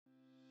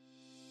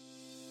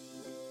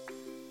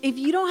If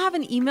you don't have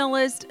an email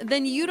list,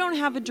 then you don't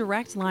have a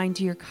direct line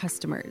to your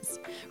customers.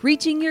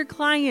 Reaching your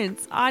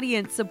clients,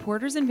 audience,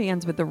 supporters, and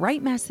fans with the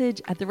right message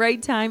at the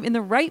right time in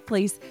the right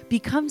place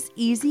becomes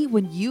easy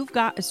when you've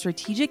got a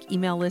strategic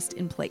email list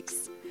in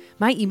place.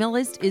 My email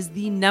list is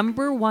the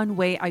number one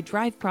way I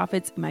drive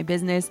profits in my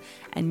business,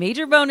 and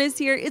major bonus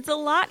here, it's a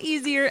lot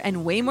easier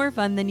and way more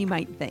fun than you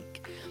might think.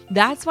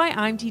 That's why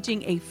I'm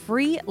teaching a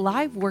free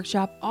live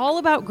workshop all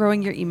about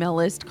growing your email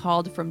list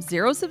called From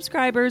Zero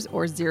Subscribers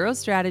or Zero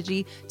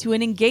Strategy to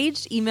an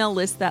Engaged Email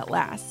List That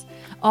Lasts.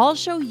 I'll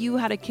show you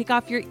how to kick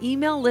off your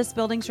email list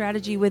building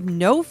strategy with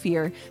no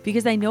fear,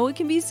 because I know it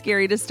can be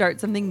scary to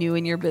start something new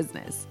in your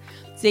business.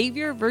 Save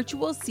your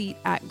virtual seat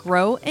at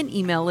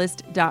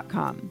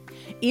growanemaillist.com.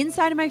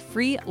 Inside of my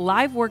free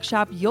live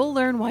workshop, you'll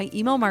learn why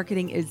email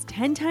marketing is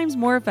 10 times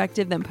more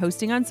effective than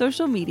posting on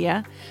social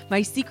media,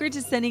 my secret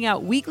to sending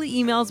out weekly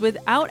emails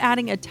without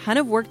adding a ton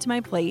of work to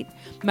my plate,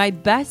 my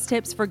best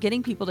tips for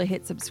getting people to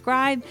hit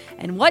subscribe,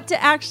 and what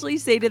to actually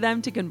say to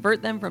them to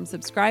convert them from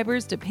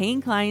subscribers to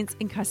paying clients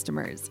and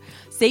customers.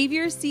 Save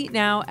your seat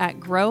now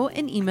at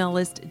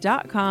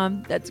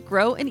growanemaillist.com. That's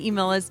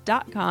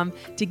growanemaillist.com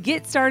to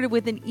get started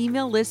with an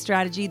email list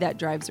strategy that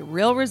drives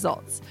real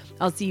results.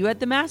 I'll see you at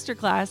the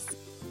masterclass.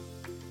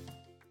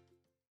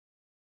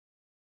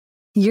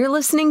 You're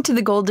listening to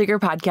the Goal Digger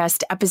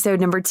Podcast, episode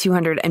number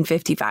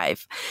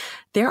 255.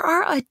 There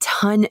are a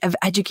ton of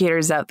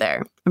educators out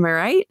there. Am I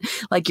right?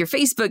 Like your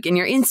Facebook and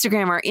your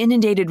Instagram are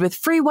inundated with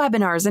free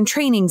webinars and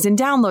trainings and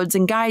downloads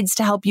and guides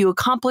to help you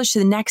accomplish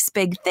the next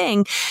big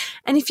thing.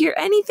 And if you're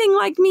anything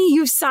like me,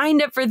 you've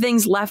signed up for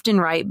things left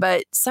and right,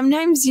 but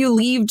sometimes you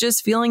leave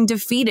just feeling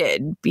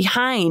defeated,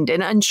 behind,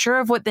 and unsure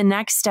of what the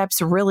next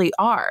steps really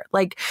are.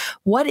 Like,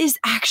 what is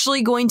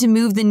actually going to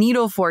move the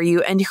needle for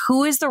you, and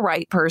who is the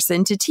right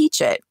person to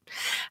teach it?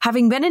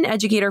 Having been an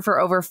educator for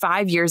over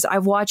 5 years,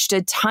 I've watched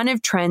a ton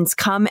of trends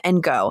come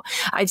and go.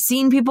 I've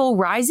seen people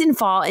rise and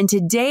fall, and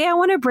today I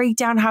want to break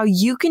down how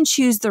you can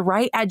choose the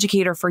right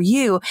educator for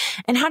you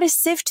and how to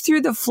sift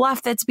through the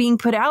fluff that's being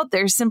put out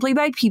there simply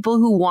by people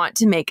who want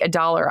to make a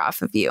dollar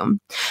off of you.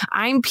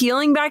 I'm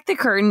peeling back the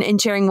curtain and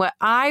sharing what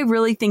I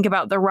really think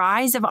about the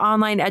rise of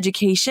online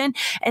education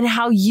and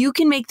how you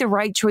can make the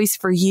right choice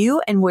for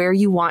you and where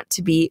you want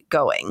to be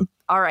going.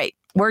 All right,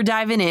 we're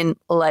diving in.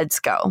 Let's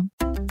go.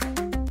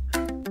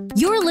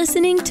 You're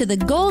listening to the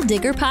Goal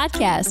Digger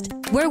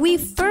Podcast, where we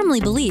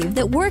firmly believe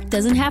that work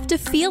doesn't have to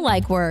feel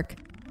like work.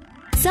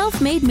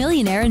 Self-made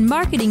millionaire and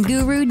marketing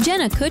guru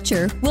Jenna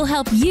Kutcher will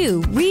help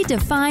you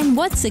redefine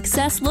what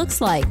success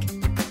looks like.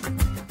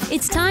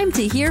 It's time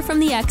to hear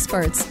from the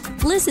experts,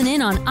 listen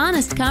in on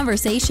honest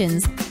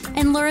conversations,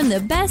 and learn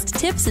the best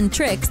tips and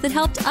tricks that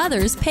helped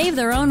others pave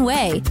their own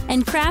way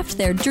and craft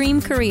their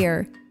dream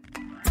career.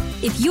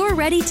 If you're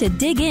ready to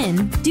dig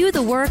in, do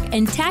the work,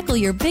 and tackle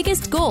your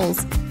biggest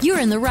goals, you're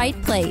in the right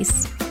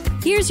place.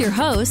 Here's your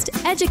host,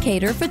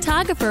 educator,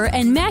 photographer,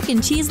 and mac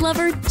and cheese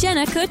lover,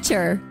 Jenna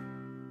Kutcher.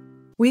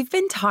 We've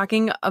been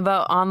talking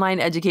about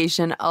online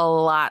education a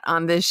lot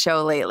on this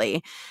show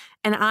lately.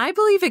 And I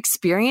believe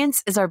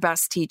experience is our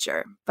best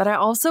teacher, but I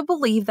also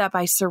believe that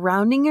by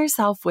surrounding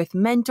yourself with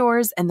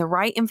mentors and the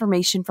right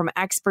information from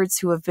experts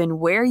who have been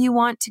where you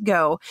want to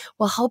go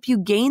will help you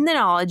gain the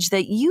knowledge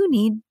that you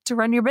need to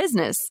run your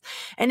business.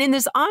 And in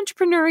this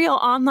entrepreneurial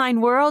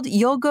online world,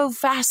 you'll go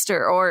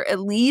faster, or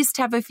at least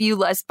have a few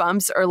less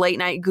bumps or late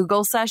night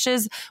Google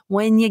sessions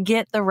when you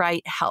get the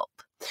right help.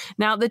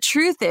 Now, the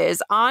truth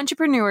is,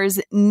 entrepreneurs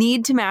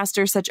need to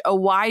master such a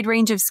wide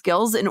range of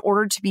skills in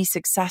order to be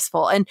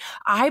successful. And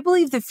I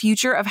believe the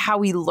future of how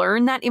we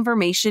learn that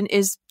information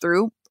is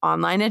through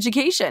online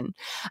education.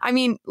 I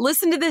mean,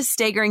 listen to this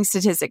staggering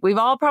statistic. We've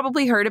all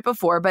probably heard it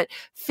before, but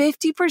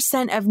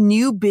 50% of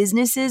new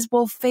businesses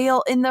will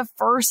fail in the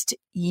first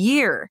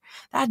year.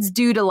 That's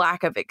due to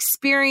lack of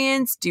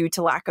experience, due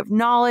to lack of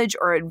knowledge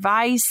or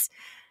advice.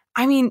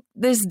 I mean,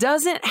 this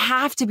doesn't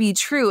have to be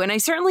true, and I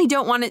certainly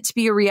don't want it to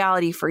be a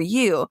reality for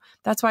you.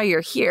 That's why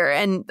you're here,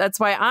 and that's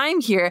why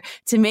I'm here,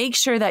 to make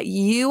sure that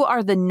you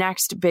are the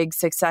next big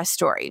success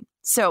story.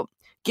 So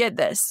get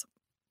this.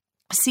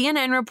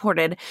 CNN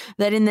reported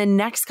that in the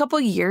next couple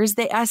of years,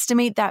 they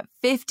estimate that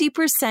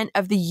 50%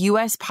 of the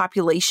U.S.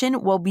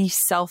 population will be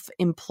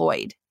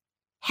self-employed.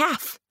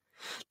 Half.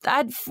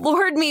 That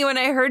floored me when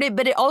I heard it,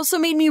 but it also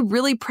made me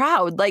really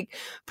proud. Like,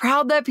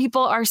 proud that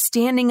people are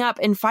standing up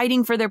and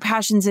fighting for their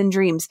passions and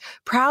dreams.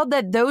 Proud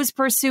that those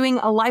pursuing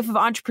a life of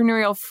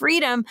entrepreneurial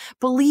freedom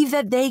believe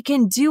that they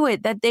can do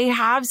it, that they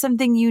have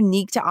something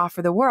unique to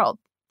offer the world.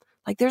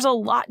 Like, there's a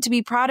lot to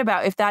be proud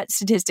about if that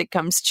statistic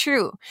comes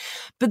true.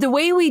 But the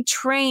way we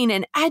train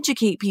and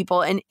educate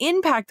people and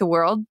impact the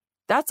world,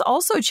 that's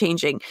also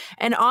changing.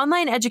 And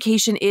online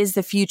education is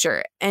the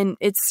future, and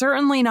it's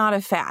certainly not a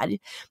fad.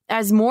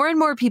 As more and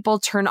more people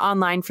turn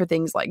online for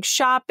things like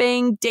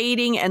shopping,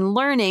 dating, and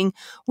learning,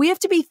 we have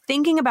to be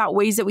thinking about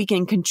ways that we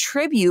can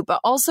contribute,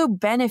 but also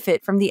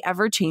benefit from the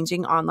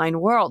ever-changing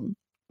online world.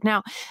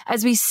 Now,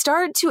 as we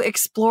start to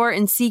explore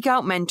and seek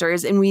out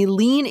mentors and we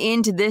lean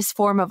into this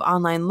form of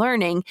online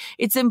learning,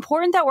 it's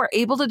important that we're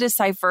able to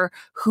decipher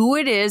who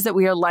it is that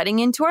we are letting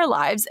into our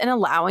lives and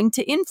allowing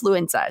to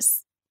influence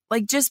us.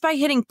 Like just by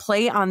hitting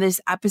play on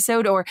this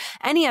episode or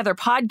any other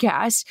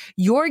podcast,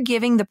 you're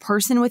giving the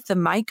person with the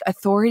mic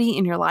authority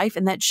in your life,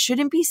 and that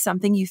shouldn't be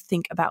something you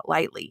think about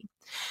lightly.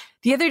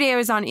 The other day I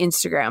was on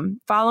Instagram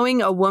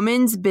following a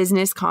women's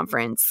business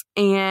conference,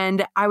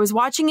 and I was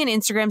watching in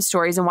Instagram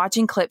stories and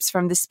watching clips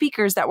from the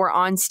speakers that were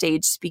on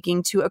stage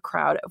speaking to a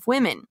crowd of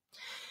women.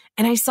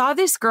 And I saw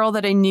this girl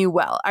that I knew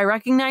well. I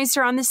recognized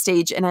her on the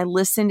stage and I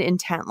listened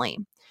intently.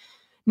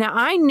 Now,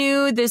 I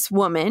knew this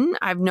woman.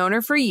 I've known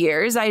her for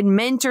years. I had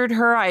mentored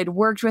her. I had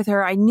worked with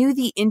her. I knew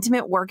the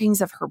intimate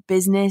workings of her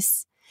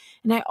business.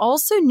 And I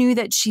also knew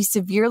that she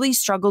severely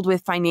struggled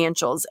with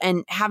financials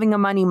and having a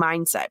money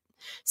mindset.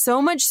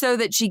 So much so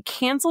that she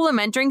canceled a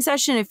mentoring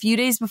session a few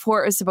days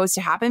before it was supposed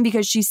to happen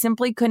because she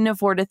simply couldn't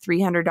afford a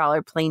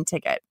 $300 plane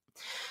ticket.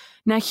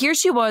 Now, here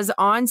she was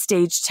on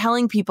stage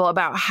telling people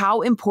about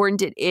how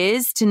important it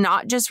is to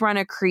not just run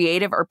a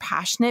creative or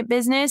passionate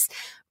business,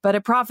 but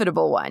a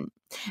profitable one,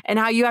 and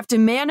how you have to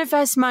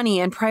manifest money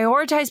and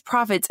prioritize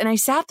profits. And I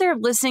sat there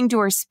listening to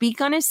her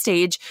speak on a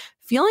stage,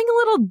 feeling a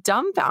little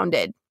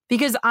dumbfounded,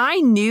 because I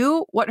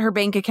knew what her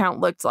bank account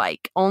looked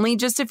like. Only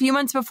just a few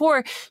months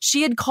before,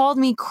 she had called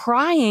me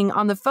crying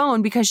on the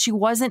phone because she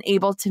wasn't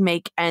able to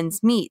make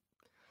ends meet.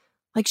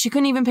 Like she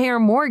couldn't even pay her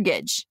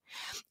mortgage.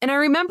 And I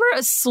remember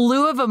a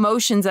slew of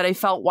emotions that I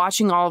felt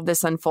watching all of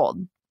this unfold.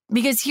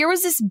 Because here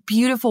was this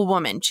beautiful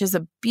woman. She has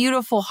a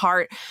beautiful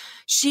heart.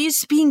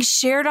 She's being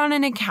shared on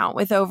an account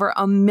with over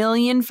 1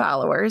 million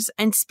followers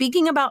and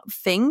speaking about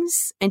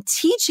things and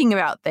teaching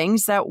about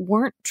things that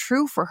weren't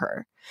true for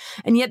her.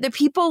 And yet the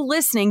people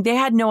listening, they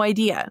had no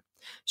idea.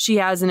 She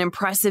has an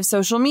impressive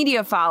social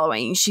media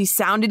following. She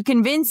sounded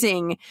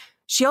convincing.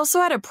 She also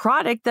had a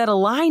product that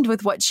aligned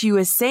with what she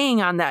was saying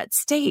on that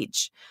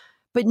stage.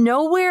 But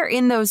nowhere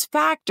in those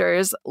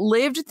factors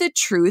lived the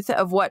truth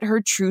of what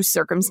her true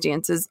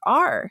circumstances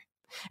are.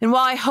 And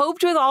while I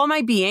hoped with all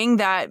my being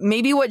that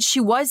maybe what she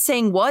was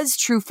saying was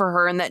true for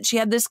her and that she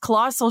had this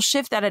colossal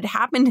shift that had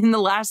happened in the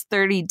last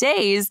 30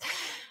 days,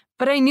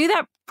 but I knew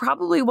that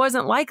probably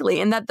wasn't likely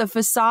and that the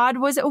facade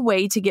was a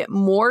way to get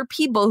more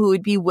people who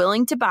would be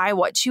willing to buy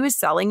what she was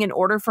selling in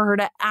order for her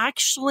to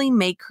actually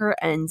make her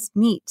ends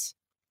meet.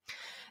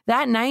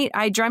 That night,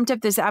 I dreamt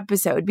of this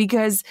episode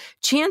because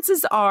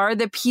chances are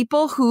the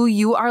people who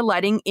you are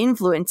letting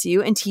influence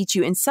you and teach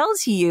you and sell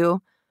to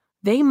you,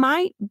 they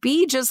might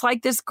be just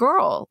like this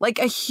girl, like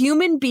a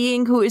human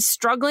being who is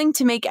struggling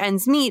to make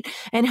ends meet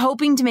and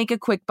hoping to make a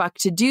quick buck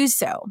to do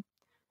so.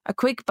 A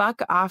quick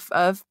buck off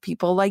of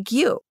people like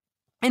you.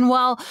 And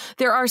while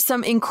there are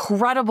some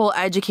incredible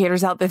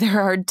educators out there, there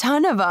are a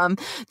ton of them,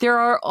 there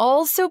are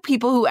also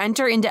people who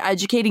enter into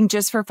educating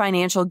just for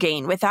financial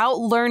gain without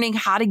learning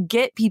how to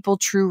get people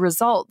true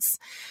results.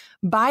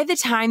 By the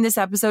time this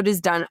episode is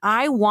done,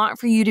 I want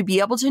for you to be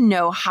able to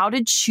know how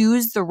to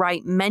choose the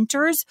right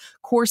mentors,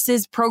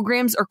 courses,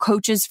 programs, or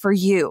coaches for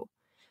you.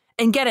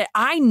 And get it,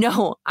 I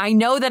know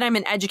that I'm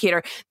an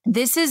educator.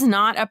 This is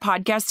not a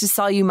podcast to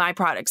sell you my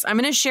products. I'm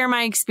going to share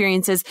my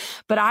experiences,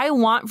 but I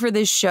want for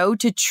this show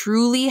to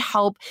truly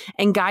help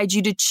and guide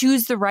you to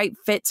choose the right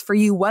fits for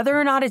you, whether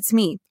or not it's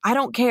me. I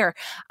don't care.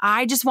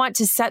 I just want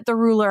to set the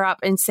ruler up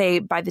and say,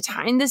 by the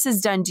time this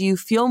is done, do you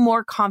feel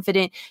more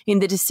confident in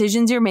the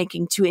decisions you're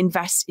making to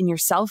invest in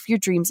yourself, your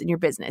dreams, and your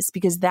business?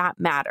 Because that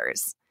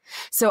matters.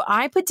 So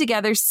I put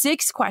together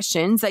 6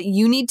 questions that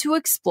you need to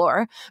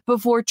explore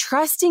before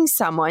trusting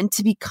someone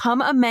to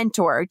become a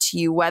mentor to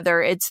you,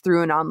 whether it's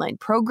through an online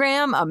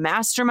program, a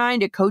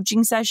mastermind, a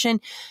coaching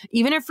session,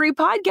 even a free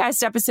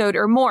podcast episode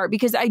or more,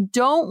 because I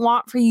don't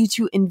want for you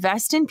to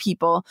invest in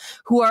people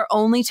who are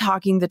only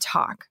talking the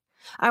talk.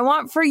 I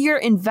want for your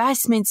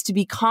investments to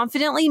be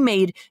confidently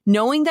made,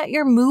 knowing that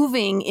you're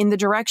moving in the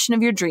direction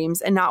of your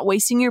dreams and not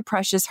wasting your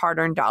precious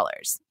hard-earned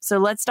dollars. So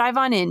let's dive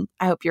on in.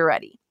 I hope you're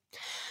ready.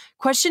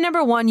 Question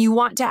number 1 you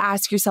want to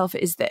ask yourself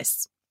is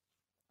this: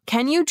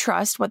 can you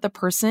trust what the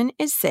person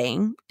is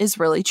saying is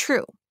really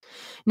true?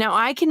 Now,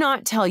 I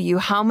cannot tell you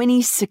how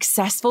many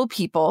successful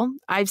people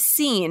I've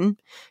seen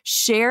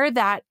share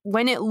that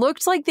when it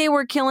looked like they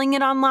were killing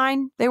it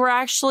online, they were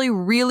actually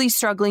really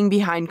struggling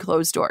behind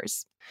closed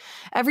doors.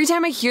 Every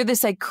time I hear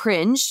this, I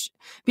cringe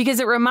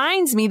because it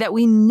reminds me that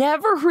we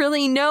never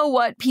really know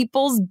what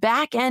people's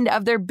back end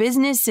of their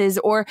businesses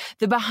or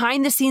the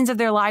behind the scenes of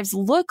their lives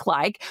look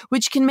like,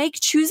 which can make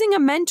choosing a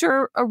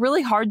mentor a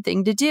really hard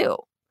thing to do.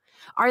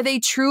 Are they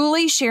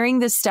truly sharing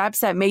the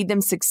steps that made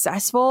them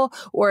successful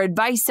or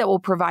advice that will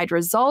provide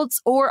results?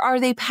 Or are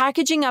they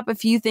packaging up a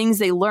few things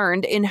they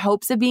learned in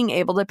hopes of being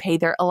able to pay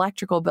their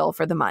electrical bill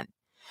for the month?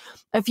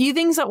 A few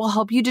things that will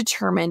help you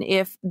determine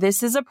if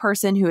this is a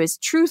person who is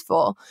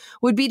truthful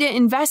would be to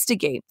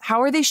investigate.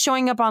 How are they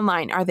showing up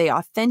online? Are they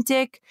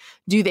authentic?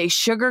 Do they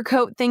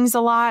sugarcoat things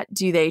a lot?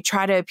 Do they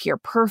try to appear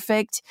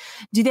perfect?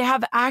 Do they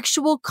have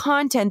actual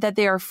content that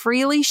they are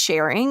freely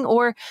sharing?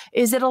 Or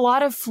is it a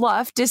lot of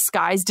fluff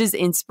disguised as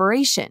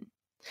inspiration?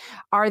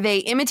 Are they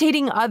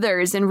imitating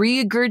others and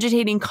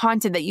regurgitating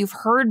content that you've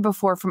heard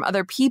before from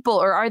other people?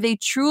 Or are they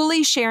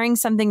truly sharing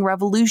something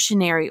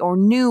revolutionary or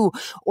new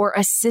or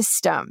a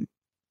system?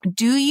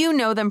 Do you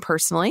know them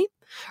personally?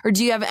 Or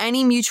do you have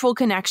any mutual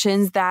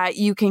connections that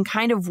you can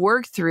kind of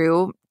work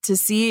through to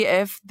see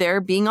if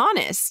they're being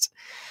honest?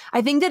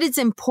 I think that it's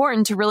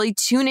important to really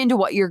tune into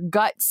what your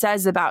gut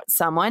says about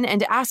someone and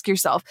to ask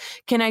yourself,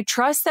 can I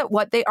trust that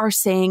what they are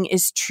saying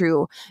is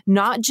true,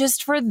 not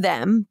just for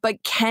them,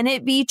 but can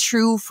it be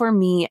true for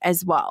me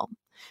as well?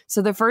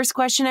 So the first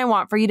question I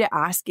want for you to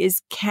ask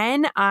is,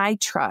 can I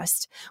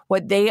trust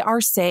what they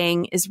are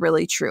saying is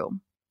really true?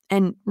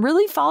 And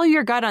really follow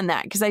your gut on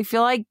that, because I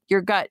feel like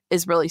your gut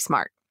is really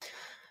smart.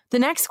 The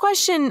next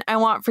question I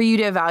want for you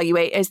to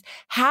evaluate is,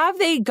 have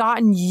they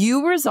gotten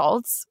you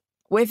results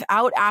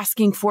without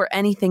asking for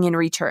anything in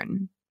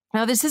return?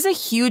 Now, this is a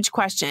huge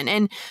question,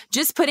 and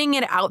just putting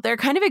it out there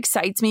kind of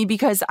excites me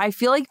because I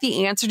feel like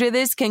the answer to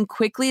this can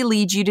quickly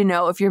lead you to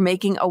know if you're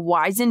making a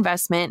wise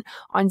investment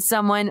on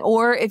someone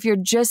or if you're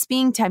just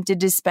being tempted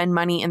to spend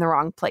money in the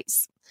wrong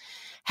place.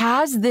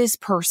 Has this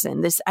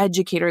person, this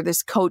educator,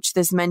 this coach,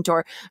 this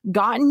mentor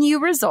gotten you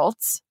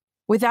results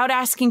without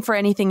asking for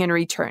anything in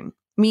return?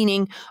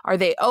 Meaning, are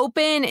they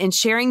open and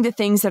sharing the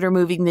things that are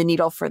moving the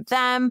needle for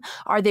them?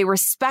 Are they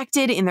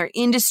respected in their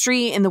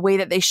industry in the way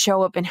that they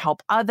show up and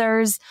help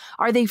others?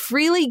 Are they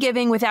freely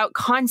giving without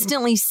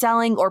constantly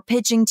selling or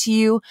pitching to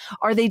you?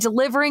 Are they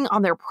delivering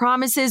on their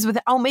promises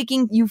without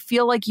making you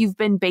feel like you've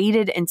been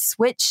baited and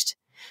switched?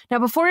 Now,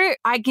 before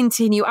I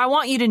continue, I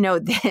want you to know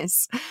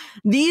this.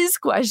 These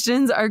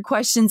questions are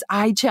questions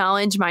I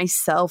challenge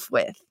myself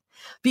with.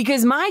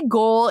 Because my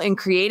goal in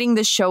creating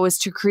this show is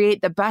to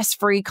create the best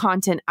free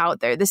content out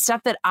there, the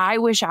stuff that I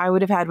wish I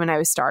would have had when I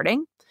was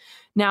starting.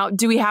 Now,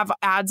 do we have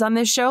ads on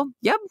this show?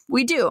 Yep,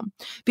 we do.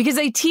 Because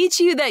I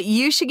teach you that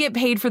you should get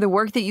paid for the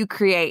work that you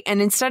create.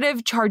 And instead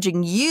of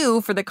charging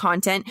you for the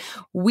content,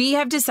 we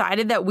have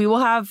decided that we will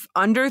have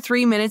under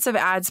 3 minutes of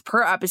ads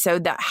per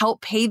episode that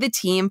help pay the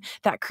team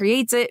that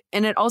creates it.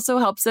 And it also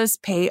helps us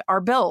pay our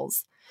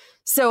bills.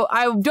 So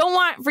I don't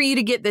want for you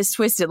to get this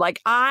twisted. Like,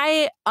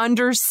 I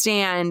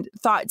understand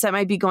thoughts that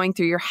might be going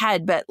through your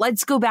head, but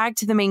let's go back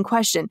to the main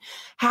question.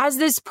 Has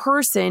this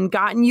person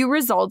gotten you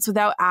results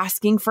without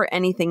asking for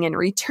anything in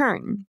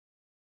return?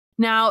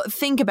 Now,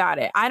 think about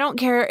it. I don't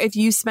care if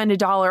you spend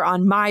 $1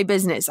 on my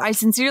business. I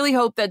sincerely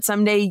hope that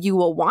someday you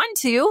will want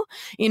to,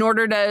 in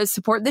order to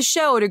support the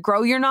show, to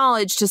grow your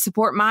knowledge, to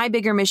support my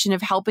bigger mission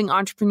of helping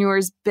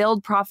entrepreneurs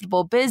build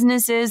profitable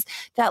businesses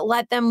that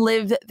let them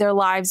live their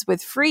lives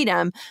with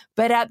freedom.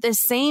 But at the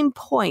same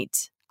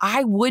point,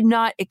 I would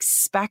not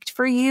expect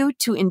for you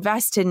to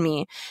invest in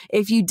me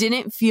if you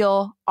didn't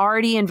feel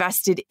already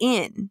invested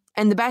in.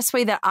 And the best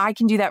way that I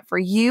can do that for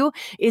you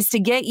is to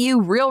get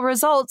you real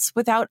results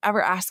without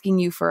ever asking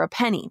you for a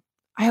penny.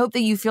 I hope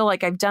that you feel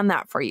like I've done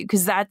that for you,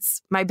 because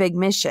that's my big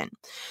mission.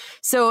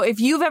 So if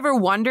you've ever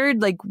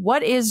wondered, like,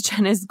 what is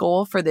Jenna's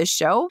goal for this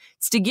show?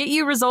 It's to get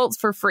you results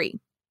for free.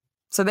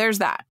 So there's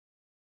that.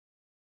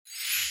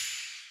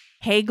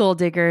 Hey, Goal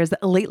Diggers.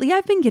 Lately,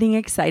 I've been getting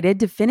excited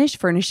to finish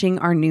furnishing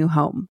our new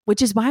home,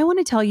 which is why I want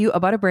to tell you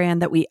about a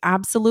brand that we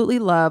absolutely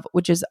love,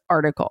 which is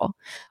Article.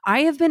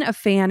 I have been a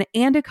fan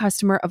and a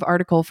customer of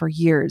Article for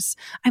years.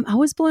 I'm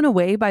always blown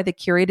away by the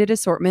curated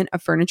assortment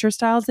of furniture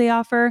styles they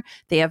offer.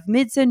 They have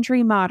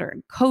mid-century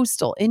modern,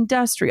 coastal,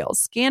 industrial,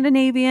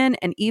 Scandinavian,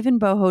 and even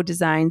boho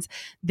designs.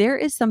 There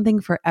is something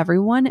for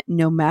everyone,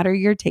 no matter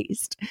your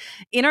taste.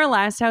 In our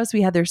last house,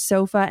 we had their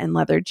sofa and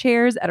leather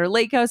chairs. At our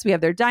lake house, we have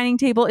their dining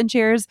table and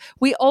chairs.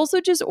 We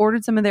also just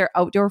ordered some of their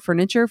outdoor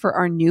furniture for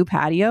our new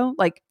patio.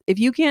 Like, if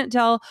you can't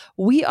tell,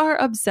 we are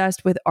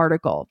obsessed with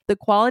Article. The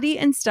quality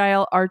and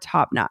style are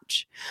top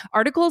notch.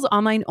 Article's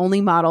online only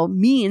model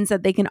means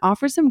that they can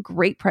offer some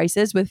great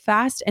prices with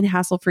fast and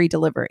hassle-free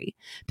delivery.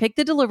 Pick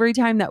the delivery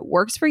time that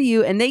works for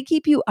you, and they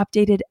keep you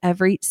updated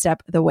every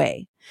step of the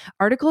way.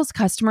 Article's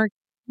customer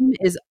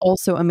is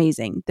also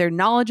amazing. They're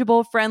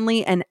knowledgeable,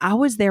 friendly, and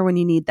always there when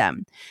you need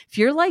them. If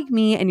you're like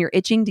me and you're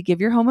itching to give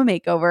your home a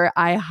makeover,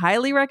 I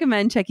highly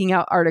recommend checking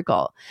out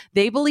Article.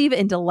 They believe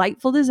in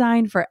delightful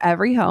design for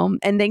every home,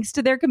 and thanks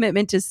to their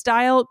commitment to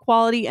style,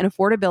 quality, and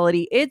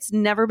affordability, it's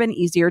never been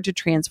easier to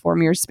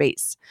transform your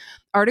space.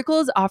 Article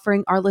is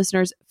offering our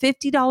listeners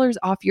 $50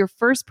 off your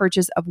first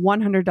purchase of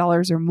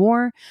 $100 or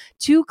more.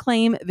 To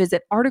claim,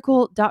 visit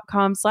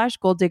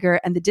article.com/goaldigger,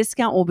 and the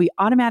discount will be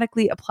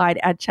automatically applied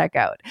at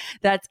checkout.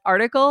 That's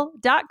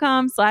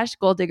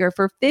article.com/goaldigger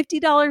for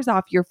 $50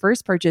 off your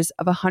first purchase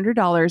of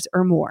 $100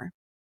 or more.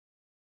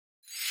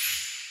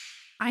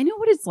 I know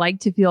what it's like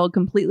to feel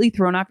completely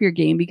thrown off your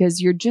game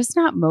because you're just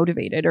not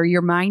motivated or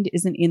your mind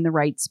isn't in the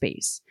right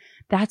space.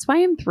 That's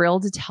why I'm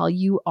thrilled to tell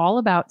you all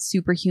about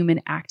Superhuman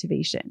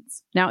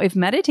Activations. Now, if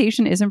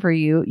meditation isn't for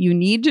you, you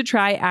need to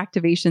try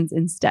Activations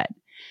instead.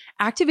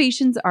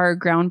 Activations are a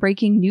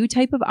groundbreaking new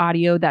type of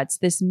audio that's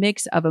this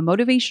mix of a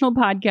motivational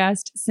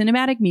podcast,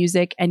 cinematic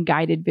music, and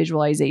guided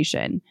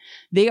visualization.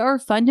 They are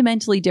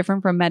fundamentally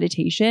different from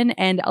meditation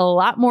and a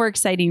lot more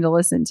exciting to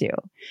listen to.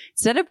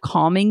 Instead of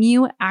calming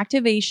you,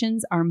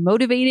 activations are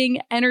motivating,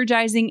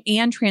 energizing,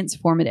 and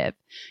transformative.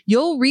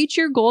 You'll reach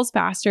your goals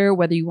faster,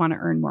 whether you want to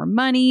earn more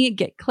money,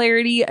 get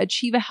clarity,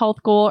 achieve a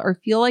health goal, or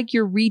feel like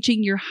you're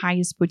reaching your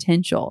highest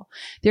potential.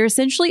 They're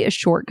essentially a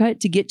shortcut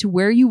to get to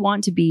where you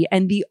want to be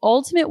and the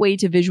ultimate way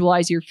to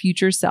visualize your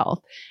future self.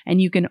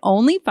 And you can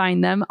only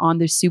find them on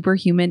the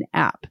Superhuman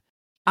app.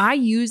 I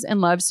use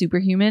and love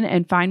Superhuman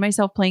and find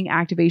myself playing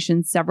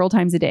activations several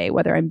times a day,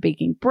 whether I'm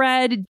baking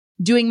bread,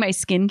 doing my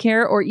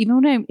skincare, or even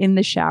when I'm in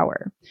the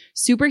shower.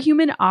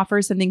 Superhuman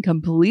offers something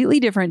completely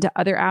different to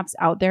other apps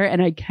out there,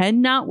 and I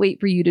cannot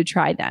wait for you to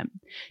try them.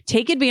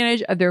 Take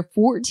advantage of their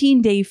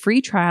 14-day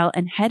free trial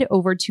and head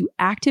over to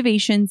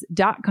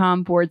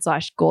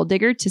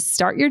activations.com/goaldigger to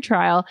start your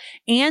trial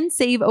and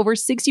save over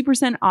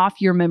 60% off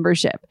your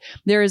membership.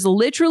 There is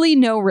literally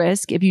no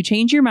risk. If you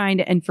change your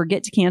mind and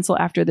forget to cancel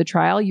after the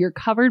trial, you're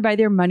covered by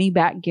their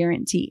money-back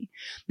guarantee.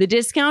 The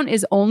discount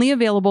is only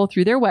available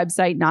through their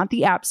website, not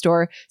the App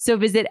Store. So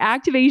visit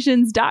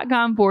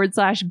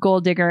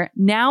activations.com/goaldigger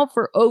now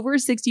for over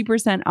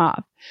 60%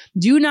 off.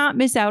 Do not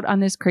miss out on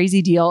this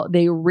crazy deal.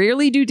 They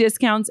rarely do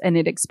discounts and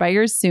it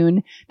expires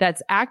soon.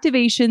 That's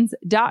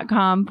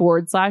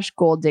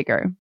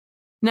activations.com/goaldigger.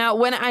 Now,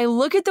 when I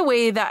look at the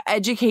way that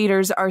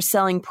educators are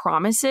selling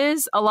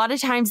promises, a lot of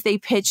times they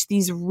pitch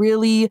these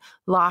really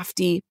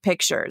lofty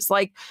pictures.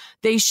 Like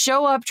they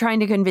show up trying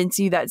to convince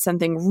you that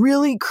something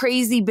really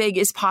crazy big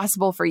is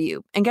possible for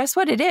you. And guess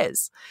what? It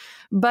is.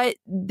 But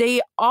they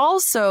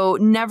also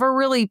never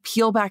really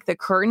peel back the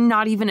curtain,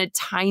 not even a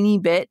tiny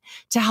bit,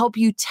 to help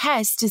you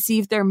test to see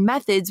if their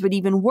methods would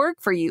even work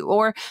for you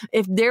or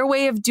if their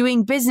way of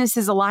doing business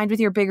is aligned with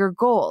your bigger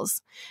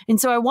goals. And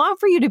so I want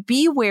for you to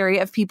be wary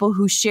of people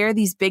who share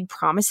these big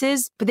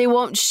promises, but they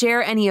won't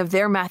share any of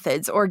their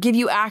methods or give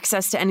you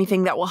access to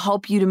anything that will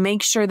help you to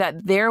make sure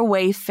that their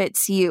way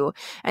fits you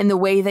and the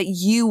way that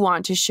you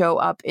want to show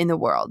up in the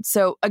world.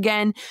 So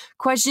again,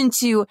 question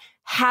 2,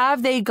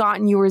 have they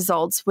gotten you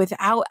results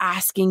without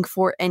asking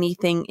for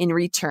anything in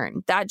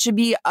return? That should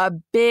be a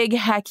big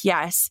heck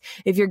yes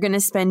if you're going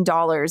to spend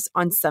dollars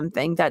on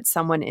something that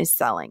someone is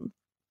selling.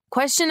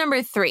 Question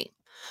number 3,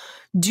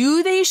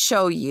 do they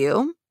show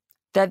you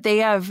that they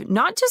have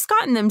not just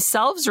gotten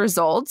themselves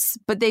results,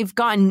 but they've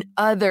gotten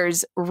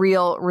others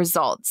real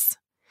results?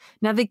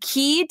 Now, the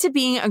key to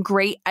being a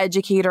great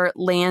educator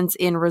lands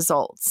in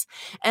results.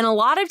 And a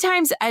lot of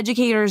times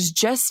educators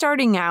just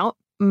starting out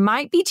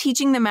might be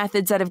teaching the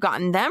methods that have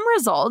gotten them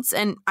results.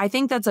 And I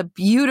think that's a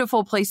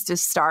beautiful place to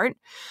start.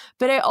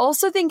 But I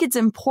also think it's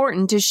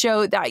important to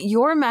show that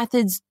your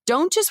methods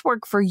don't just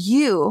work for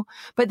you,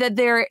 but that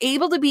they're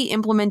able to be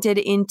implemented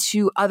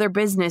into other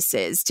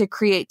businesses to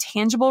create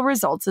tangible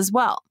results as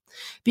well.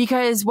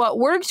 Because what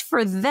worked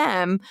for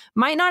them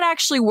might not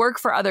actually work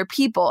for other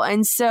people.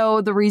 And so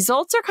the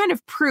results are kind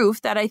of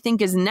proof that I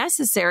think is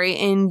necessary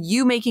in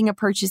you making a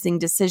purchasing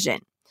decision.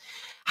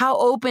 How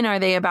open are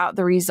they about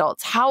the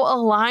results? How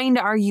aligned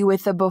are you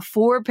with the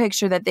before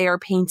picture that they are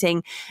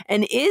painting?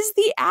 And is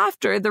the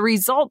after the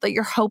result that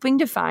you're hoping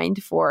to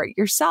find for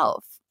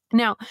yourself?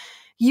 Now,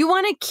 you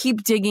want to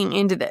keep digging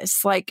into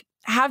this. Like,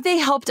 have they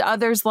helped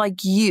others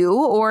like you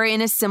or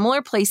in a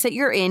similar place that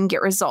you're in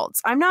get results?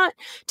 I'm not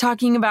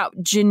talking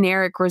about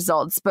generic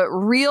results, but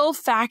real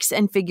facts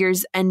and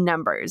figures and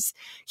numbers.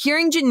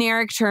 Hearing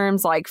generic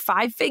terms like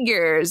 5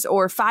 figures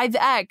or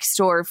 5x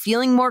or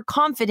feeling more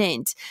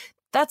confident,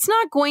 that's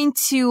not going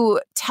to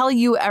tell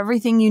you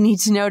everything you need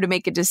to know to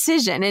make a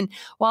decision. And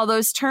while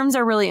those terms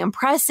are really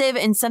impressive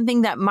and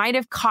something that might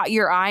have caught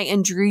your eye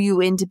and drew you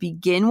in to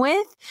begin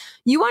with,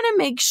 you want to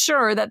make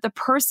sure that the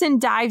person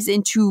dives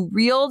into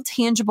real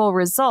tangible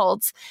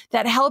results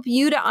that help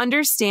you to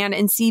understand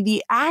and see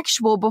the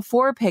actual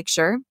before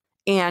picture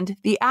and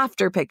the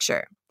after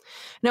picture.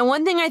 Now,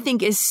 one thing I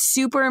think is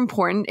super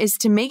important is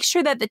to make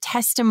sure that the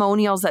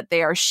testimonials that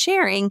they are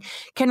sharing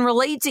can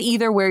relate to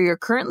either where you're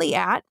currently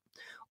at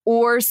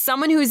or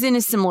someone who's in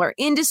a similar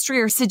industry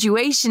or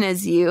situation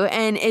as you,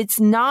 and it's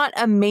not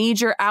a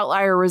major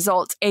outlier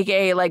result,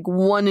 aka like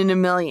 1 in a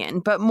million,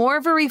 but more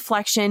of a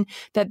reflection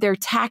that their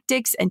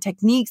tactics and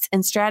techniques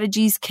and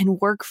strategies can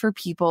work for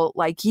people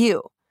like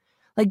you.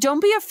 Like,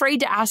 don't be afraid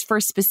to ask for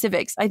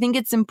specifics. I think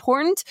it's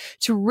important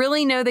to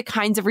really know the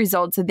kinds of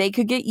results that they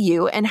could get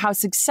you and how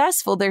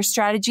successful their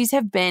strategies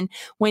have been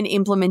when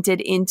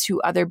implemented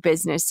into other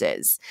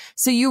businesses.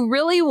 So you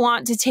really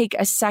want to take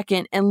a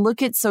second and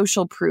look at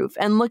social proof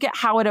and look at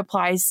how it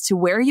applies to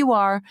where you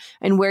are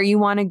and where you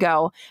want to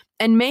go.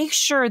 And make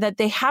sure that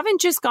they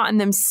haven't just gotten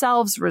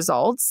themselves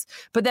results,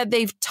 but that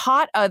they've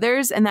taught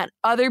others and that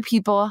other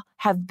people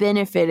have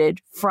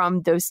benefited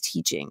from those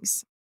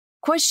teachings.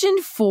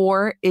 Question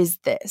 4 is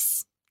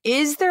this: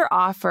 is their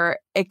offer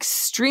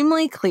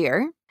extremely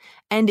clear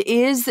and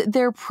is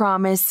their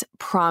promise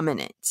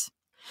prominent?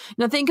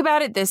 Now think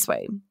about it this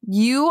way.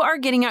 You are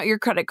getting out your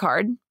credit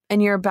card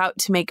and you're about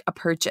to make a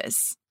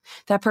purchase.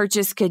 That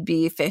purchase could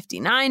be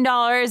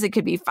 $59, it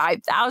could be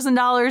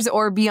 $5,000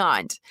 or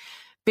beyond,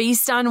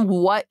 based on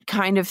what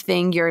kind of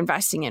thing you're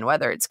investing in,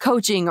 whether it's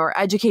coaching or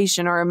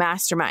education or a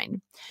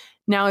mastermind.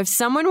 Now, if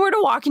someone were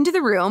to walk into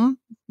the room,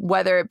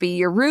 whether it be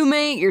your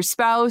roommate, your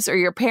spouse, or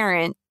your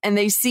parent, and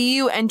they see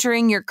you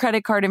entering your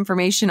credit card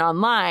information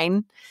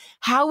online,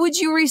 how would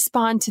you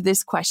respond to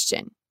this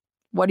question?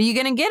 What are you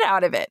going to get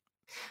out of it?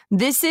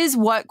 This is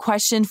what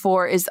question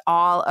 4 is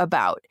all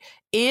about.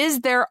 Is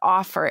their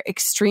offer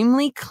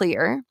extremely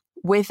clear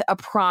with a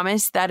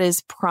promise that is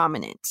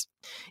prominent?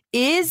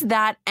 Is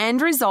that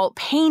end result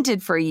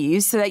painted for you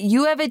so that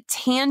you have a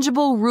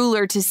tangible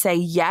ruler to say,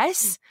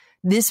 yes,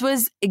 this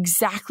was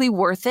exactly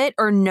worth it,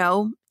 or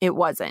no, it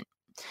wasn't?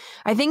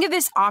 I think of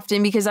this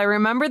often because I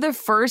remember the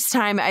first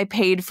time I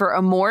paid for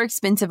a more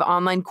expensive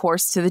online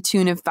course to the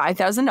tune of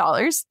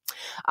 $5,000.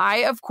 I,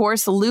 of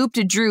course,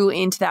 looped Drew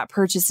into that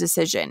purchase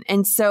decision.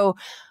 And so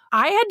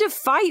I had to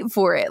fight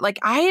for it. Like,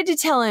 I had to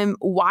tell him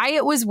why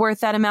it was worth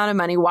that amount of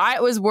money, why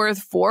it was worth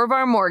 4 of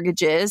our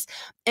mortgages.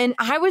 And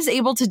I was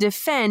able to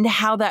defend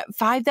how that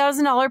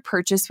 $5,000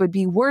 purchase would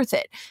be worth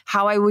it,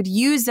 how I would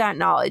use that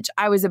knowledge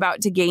I was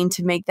about to gain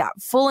to make that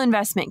full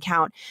investment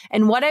count,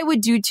 and what I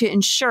would do to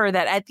ensure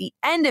that at the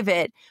end of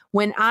it,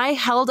 when I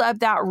held up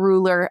that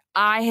ruler,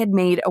 I had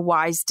made a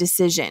wise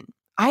decision.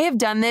 I have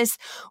done this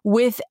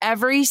with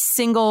every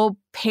single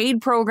paid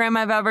program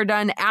I've ever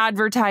done,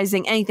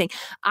 advertising, anything.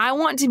 I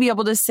want to be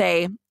able to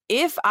say,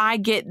 if I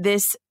get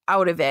this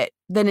out of it,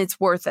 then it's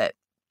worth it.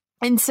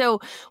 And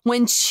so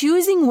when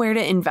choosing where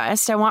to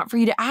invest, I want for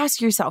you to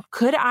ask yourself,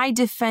 could I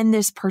defend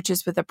this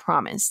purchase with a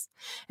promise?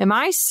 Am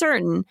I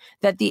certain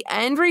that the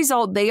end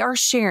result they are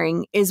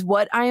sharing is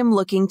what I am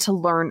looking to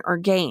learn or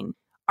gain?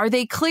 Are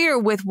they clear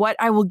with what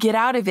I will get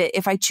out of it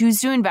if I choose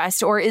to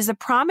invest, or is a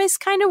promise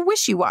kind of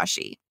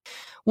wishy-washy?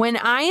 When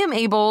I am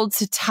able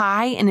to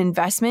tie an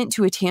investment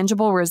to a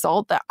tangible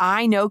result that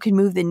I know can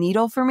move the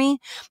needle for me,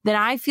 then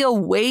I feel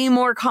way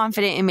more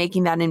confident in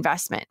making that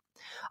investment.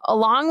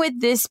 Along with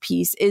this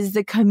piece is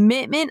the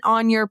commitment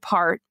on your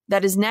part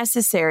that is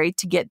necessary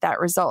to get that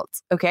result.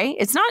 Okay.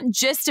 It's not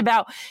just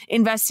about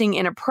investing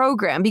in a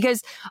program,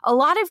 because a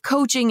lot of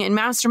coaching and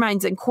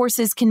masterminds and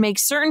courses can make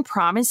certain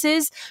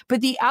promises, but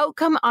the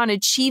outcome on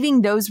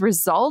achieving those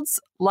results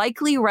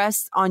likely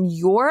rests on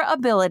your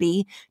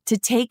ability to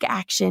take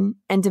action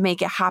and to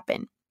make it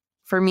happen.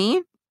 For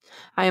me,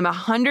 I am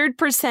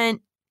 100%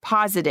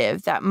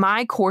 positive that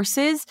my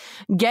courses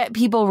get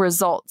people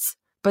results.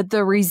 But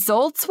the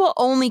results will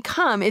only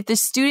come if the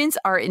students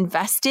are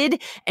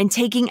invested and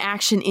taking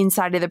action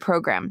inside of the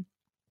program.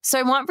 So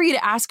I want for you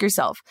to ask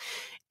yourself,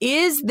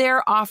 is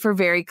their offer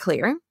very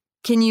clear?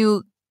 Can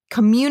you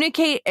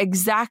communicate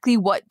exactly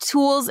what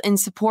tools and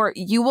support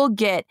you will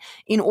get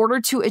in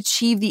order to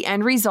achieve the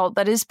end result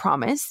that is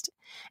promised?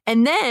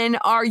 And then,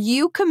 are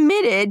you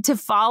committed to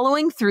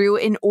following through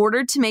in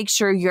order to make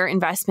sure your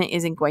investment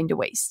isn't going to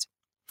waste?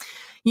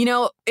 You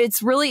know,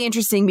 it's really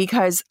interesting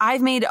because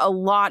I've made a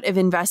lot of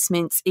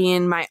investments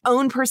in my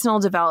own personal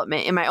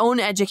development, in my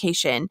own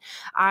education.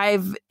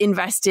 I've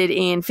invested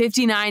in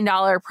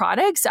 $59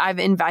 products. I've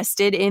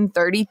invested in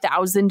 $30,000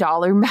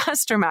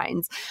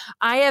 masterminds.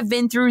 I have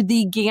been through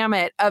the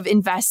gamut of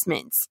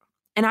investments.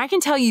 And I can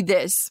tell you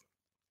this.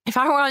 If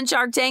I were on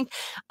Shark Tank,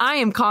 I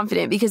am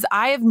confident because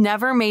I have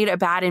never made a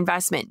bad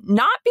investment.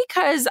 Not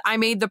because I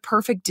made the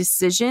perfect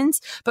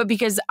decisions, but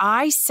because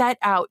I set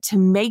out to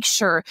make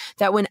sure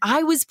that when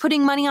I was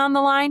putting money on the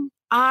line,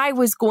 I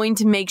was going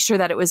to make sure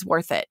that it was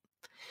worth it.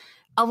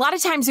 A lot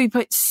of times we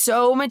put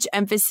so much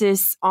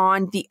emphasis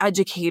on the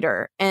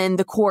educator and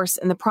the course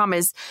and the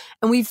promise,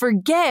 and we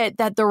forget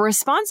that the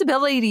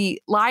responsibility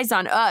lies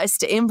on us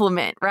to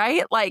implement,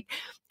 right? Like,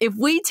 if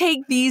we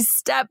take these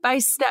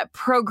step-by-step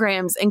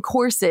programs and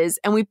courses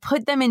and we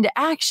put them into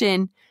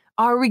action,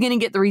 are we going to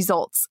get the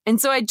results?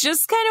 And so I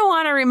just kind of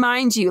want to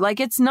remind you, like,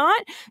 it's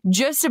not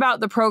just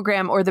about the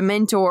program or the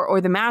mentor or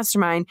the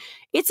mastermind.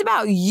 It's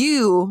about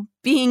you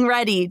being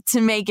ready to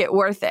make it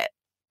worth it.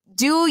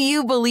 Do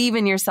you believe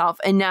in yourself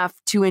enough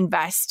to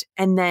invest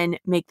and then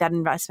make that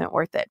investment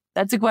worth it?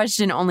 That's a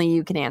question only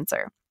you can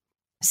answer.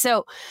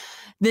 So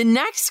the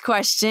next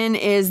question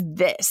is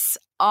this.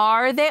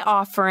 Are they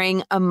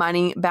offering a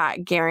money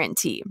back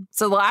guarantee?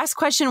 So the last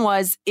question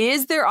was,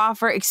 is their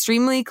offer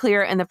extremely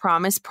clear and the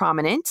promise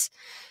prominent?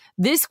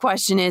 This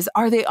question is,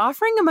 are they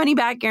offering a money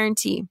back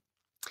guarantee?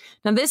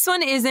 Now, this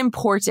one is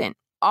important.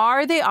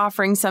 Are they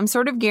offering some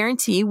sort of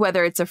guarantee,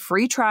 whether it's a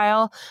free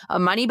trial, a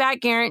money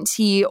back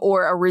guarantee,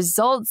 or a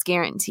results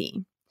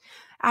guarantee?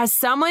 As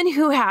someone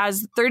who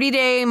has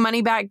 30-day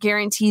money-back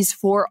guarantees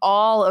for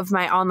all of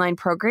my online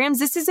programs,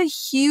 this is a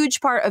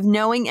huge part of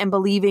knowing and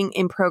believing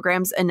in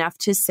programs enough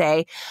to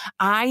say,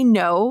 I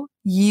know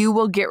you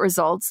will get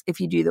results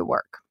if you do the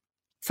work.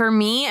 For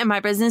me and my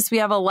business, we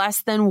have a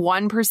less than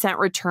 1%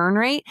 return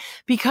rate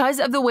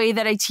because of the way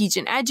that I teach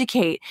and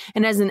educate.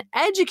 And as an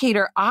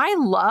educator, I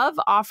love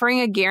offering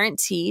a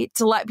guarantee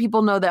to let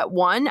people know that,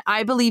 one,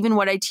 I believe in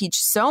what I teach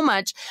so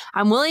much,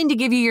 I'm willing to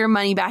give you your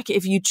money back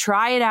if you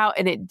try it out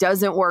and it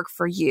doesn't work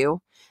for you.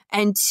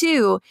 And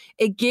two,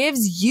 it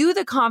gives you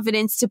the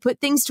confidence to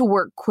put things to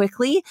work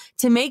quickly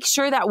to make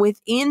sure that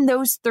within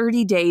those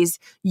 30 days,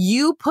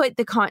 you put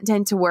the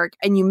content to work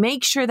and you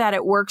make sure that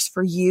it works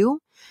for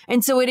you.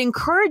 And so it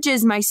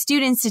encourages my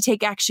students to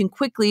take action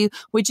quickly,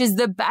 which is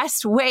the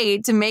best way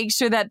to make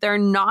sure that they're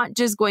not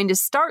just going to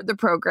start the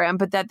program,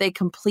 but that they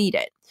complete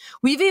it.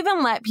 We've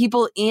even let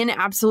people in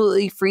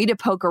absolutely free to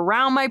poke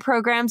around my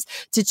programs,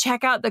 to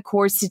check out the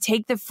course, to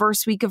take the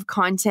first week of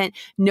content,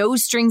 no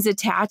strings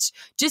attached,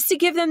 just to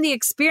give them the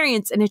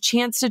experience and a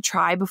chance to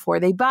try before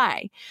they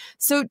buy.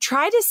 So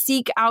try to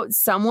seek out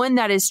someone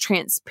that is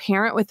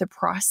transparent with the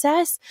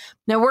process.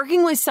 Now,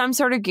 working with some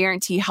sort of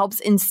guarantee helps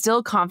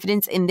instill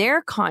confidence in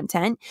their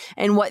content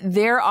and what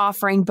they're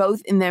offering,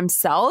 both in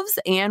themselves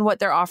and what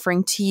they're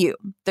offering to you,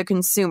 the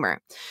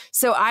consumer.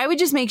 So I would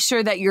just make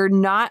sure that you're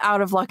not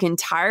out of luck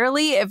entirely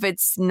if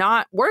it's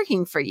not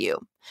working for you.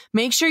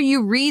 Make sure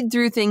you read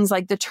through things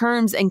like the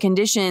terms and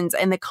conditions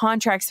and the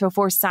contracts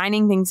before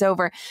signing things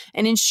over,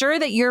 and ensure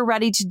that you're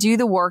ready to do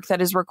the work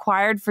that is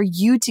required for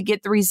you to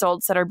get the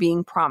results that are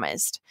being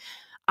promised.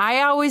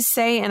 I always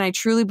say, and I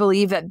truly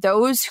believe, that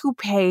those who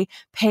pay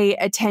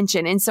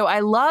attention. And so I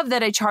love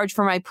that I charge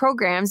for my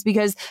programs,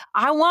 because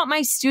I want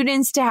my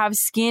students to have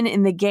skin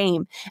in the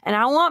game, and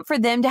I want for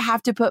them to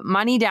have to put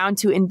money down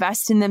to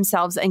invest in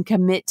themselves and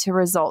commit to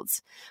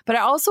results. But I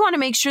also want to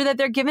make sure that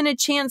they're given a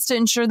chance to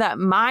ensure that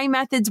my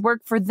methods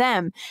work for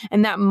them,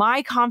 and that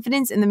my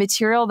confidence in the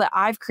material that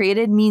I've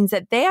created means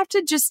that they have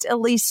to just at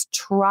least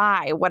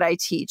try what I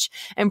teach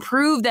and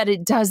prove that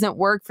it doesn't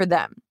work for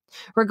them.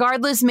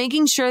 Regardless,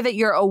 making sure that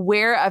you're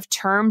aware of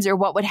terms or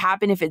what would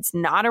happen if it's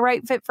not a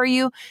right fit for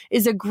you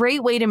is a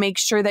great way to make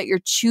sure that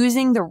you're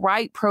choosing the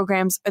right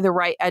programs or the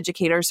right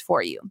educators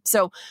for you.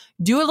 So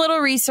do a little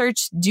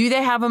research. Do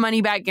they have a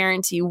money back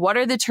guarantee? What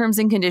are the terms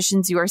and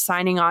conditions you are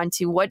signing on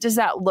to? What does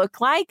that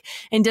look like?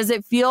 And does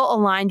it feel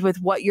aligned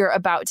with what you're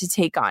about to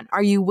take on?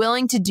 Are you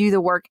willing to do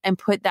the work and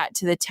put that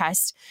to the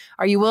test?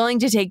 Are you willing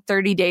to take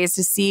 30 days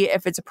to see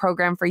if it's a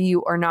program for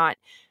you or not?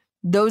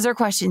 Those are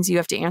questions you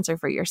have to answer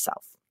for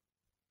yourself.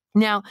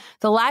 Now,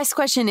 the last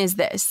question is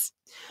this: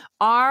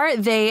 are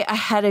they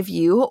ahead of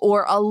you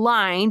or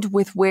aligned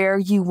with where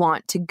you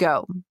want to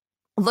go?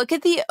 Look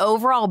at the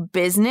overall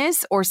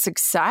business or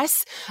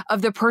success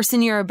of the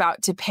person you're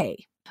about to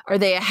pay. Are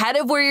they ahead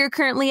of where you're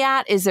currently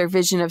at? Is their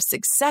vision of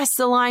success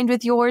aligned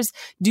with yours?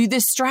 Do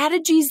the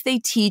strategies they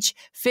teach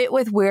fit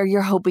with where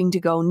you're hoping to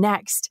go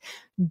next?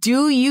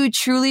 Do you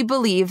truly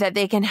believe that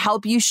they can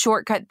help you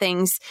shortcut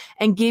things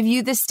and give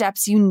you the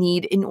steps you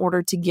need in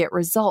order to get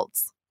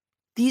results?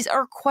 These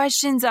are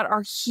questions that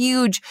are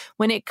huge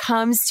when it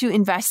comes to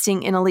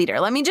investing in a leader.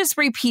 Let me just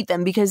repeat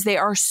them because they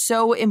are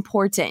so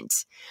important.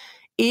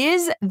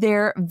 Is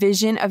their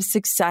vision of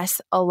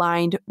success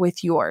aligned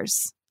with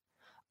yours?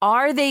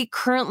 Are they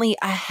currently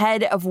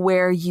ahead of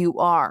where you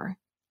are?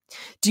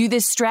 Do the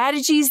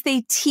strategies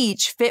they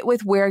teach fit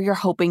with where you're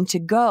hoping to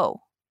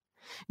go?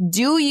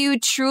 Do you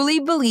truly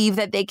believe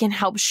that they can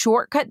help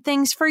shortcut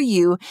things for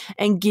you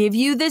and give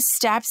you the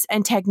steps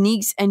and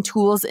techniques and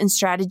tools and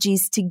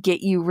strategies to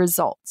get you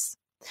results?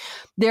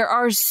 There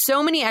are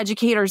so many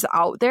educators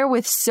out there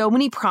with so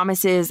many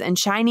promises and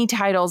shiny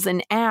titles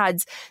and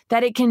ads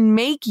that it can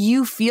make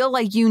you feel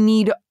like you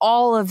need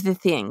all of the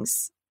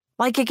things.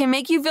 Like, it can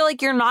make you feel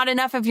like you're not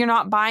enough if you're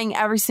not buying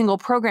every single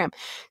program.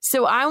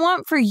 So I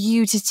want for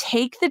you to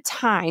take the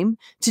time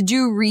to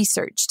do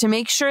research to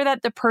make sure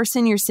that the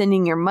person you're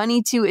sending your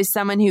money to is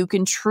someone who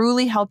can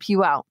truly help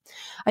you out.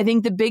 I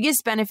think the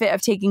biggest benefit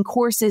of taking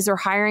courses or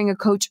hiring a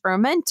coach or a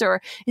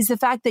mentor is the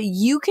fact that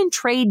you can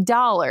trade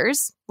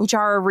dollars, which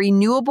are a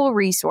renewable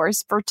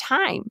resource, for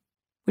time,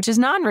 which is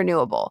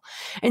non-renewable.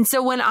 And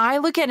so when I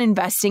look at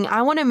investing,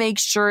 I want to make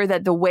sure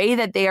that the way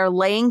that they are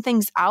laying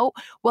things out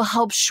will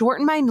help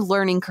shorten my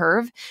learning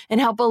curve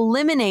and help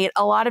eliminate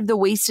a lot of the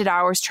wasted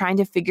hours trying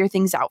to figure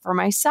things out for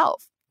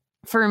myself.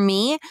 For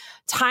me,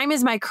 time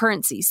is my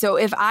currency. So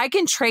if I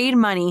can trade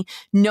money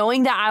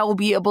knowing that I will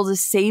be able to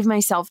save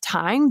myself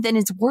time, then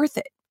it's worth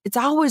it. It's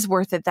always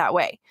worth it that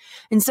way.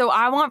 And so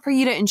I want for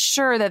you to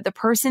ensure that the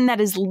person that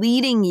is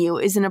leading you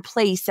is in a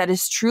place that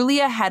is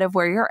truly ahead of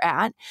where you're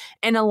at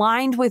and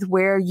aligned with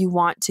where you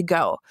want to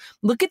go.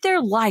 Look at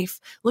their life.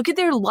 Look at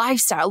their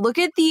lifestyle. Look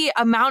at the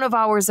amount of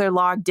hours they're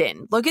logged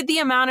in. Look at the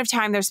amount of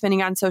time they're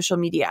spending on social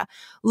media.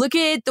 Look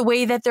at the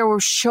way that they're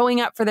showing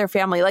up for their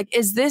family. Like,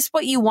 is this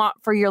what you want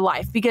for your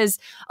life? Because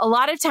a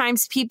lot of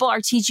times people are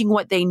teaching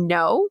what they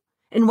know,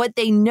 and what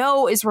they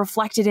know is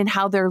reflected in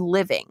how they're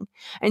living.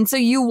 And so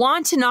you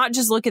want to not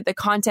just look at the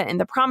content and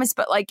the promise,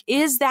 but like,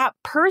 is that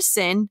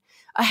person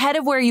ahead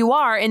of where you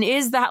are? And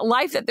is that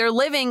life that they're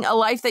living a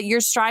life that you're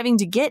striving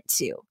to get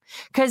to?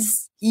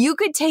 Because you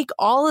could take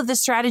all of the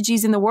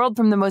strategies in the world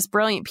from the most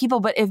brilliant people,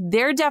 but if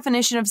their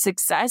definition of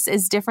success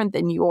is different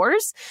than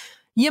yours,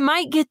 you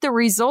might get the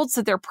results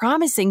that they're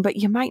promising, but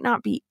you might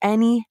not be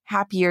any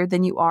happier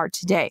than you are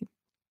today.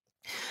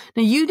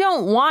 Now, you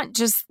don't want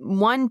just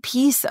one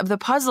piece of the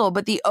puzzle,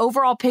 but the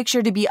overall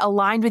picture to be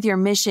aligned with your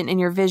mission and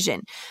your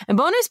vision. And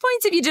bonus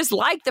points if you just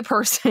like the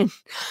person,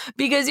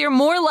 because you're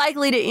more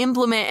likely to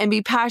implement and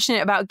be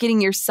passionate about getting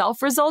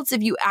yourself results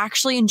if you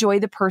actually enjoy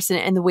the person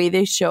and the way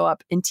they show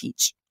up and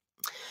teach.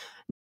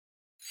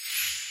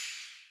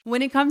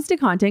 When it comes to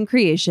content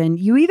creation,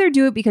 you either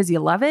do it because you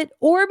love it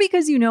or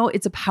because you know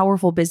it's a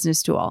powerful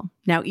business tool.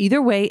 Now,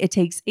 either way, it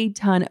takes a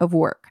ton of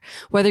work.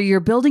 Whether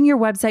you're building your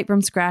website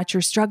from scratch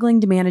or struggling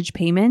to manage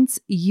payments,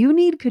 you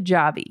need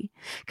Kajabi.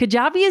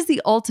 Kajabi is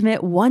the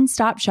ultimate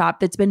one-stop shop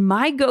that's been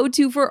my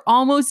go-to for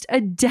almost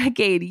a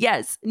decade.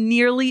 Yes,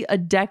 nearly a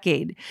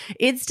decade.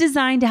 It's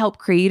designed to help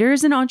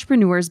creators and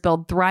entrepreneurs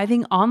build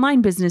thriving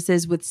online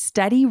businesses with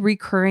steady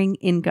recurring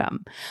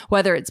income.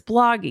 Whether it's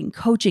blogging,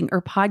 coaching,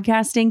 or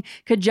podcasting,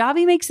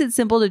 Kajabi makes it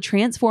simple to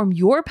transform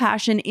your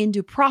passion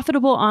into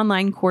profitable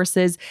online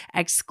courses,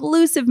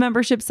 exclusive membership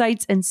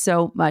sites, and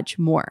so much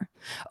more.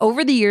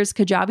 Over the years,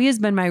 Kajabi has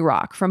been my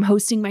rock, from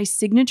hosting my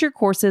signature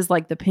courses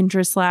like the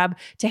Pinterest Lab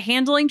to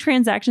handling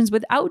transactions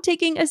without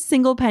taking a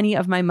single penny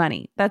of my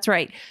money. That's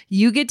right,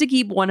 you get to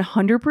keep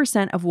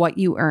 100% of what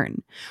you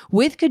earn.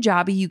 With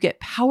Kajabi, you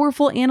get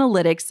powerful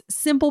analytics,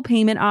 simple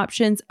payment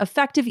options,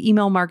 effective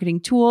email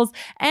marketing tools,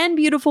 and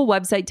beautiful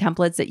website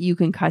templates that you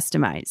can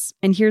customize.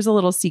 And here's a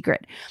little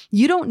secret.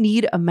 You don't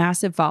need a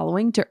massive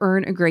following to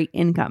earn a great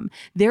income.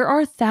 There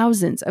are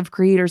thousands of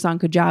creators on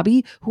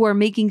Kajabi who are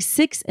making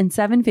 6 and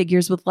 7 figures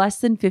with less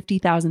than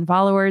 50,000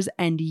 followers,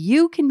 and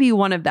you can be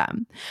one of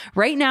them.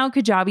 Right now,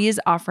 Kajabi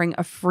is offering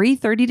a free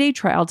 30-day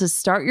trial to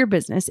start your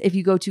business if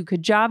you go to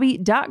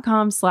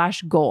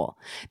kajabi.com/goal.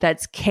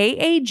 That's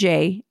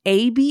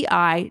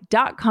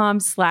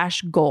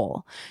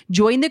KAJABI.com/goal.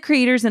 Join the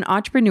creators and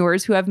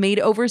entrepreneurs who have made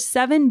over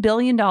 $7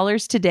 billion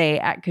today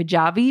at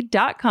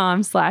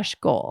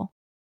kajabi.com/goal.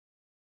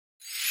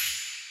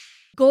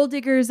 Goal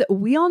diggers,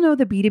 we all know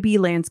the B2B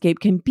landscape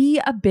can be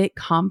a bit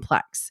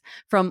complex.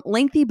 From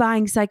lengthy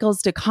buying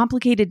cycles to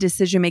complicated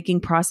decision-making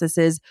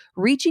processes,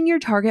 reaching your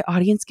target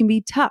audience can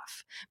be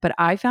tough. But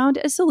I found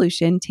a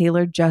solution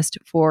tailored just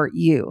for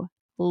you: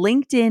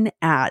 LinkedIn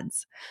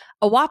ads.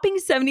 A whopping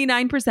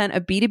 79%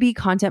 of B2B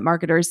content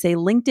marketers say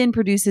LinkedIn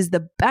produces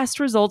the best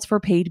results for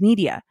paid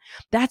media.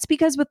 That's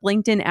because with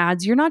LinkedIn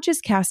ads, you're not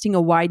just casting a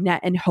wide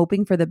net and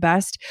hoping for the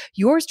best,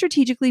 you're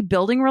strategically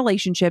building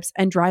relationships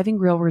and driving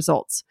real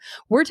results.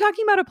 We're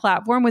talking about a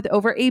platform with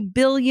over 1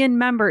 billion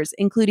members,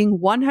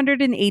 including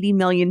 180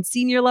 million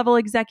senior level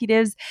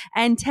executives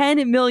and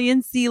 10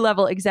 million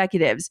C-level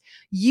executives.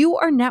 You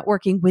are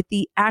networking with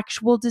the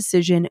actual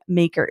decision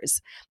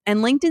makers.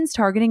 And LinkedIn's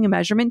targeting and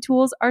measurement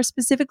tools are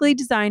specifically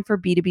designed for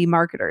B2B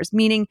marketers,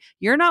 meaning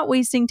you're not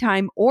wasting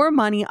time or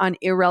money on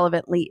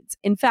irrelevant leads.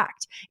 In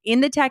fact,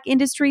 in the tech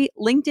industry,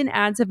 LinkedIn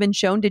ads have been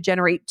shown to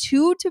generate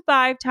 2 to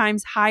 5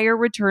 times higher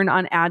return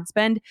on ad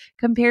spend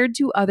compared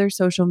to other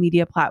social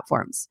media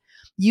platforms.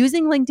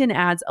 Using LinkedIn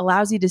ads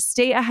allows you to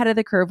stay ahead of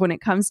the curve when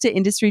it comes to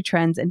industry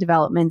trends and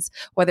developments,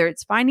 whether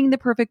it's finding the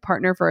perfect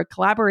partner for a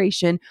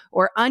collaboration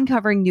or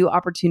uncovering new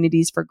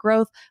opportunities for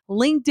growth.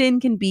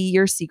 LinkedIn can be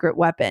your secret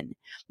weapon.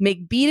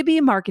 Make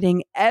B2B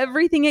marketing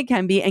everything it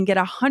can be and get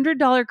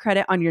 $100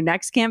 credit on your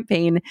next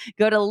campaign.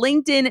 Go to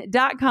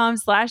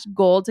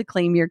linkedin.com/goal to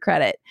claim your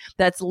credit.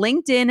 That's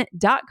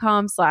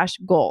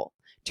linkedin.com/goal.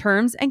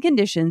 Terms and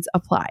conditions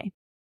apply.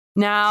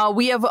 Now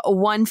we have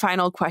one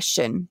final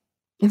question.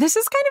 This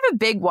is kind of a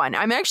big one.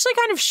 I'm actually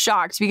kind of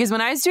shocked because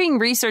when I was doing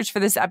research for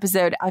this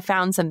episode, I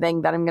found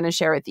something that I'm going to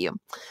share with you.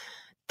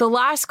 The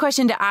last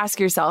question to ask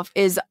yourself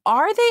is,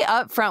 are they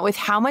upfront with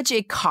how much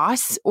it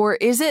costs, or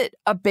is it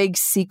a big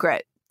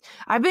secret?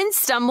 I've been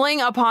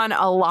stumbling upon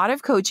a lot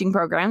of coaching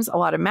programs, a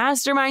lot of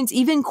masterminds,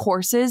 even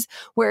courses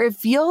where it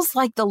feels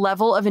like the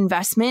level of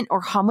investment or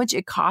how much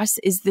it costs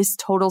is this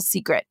total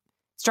secret.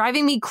 It's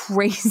driving me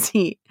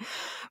crazy.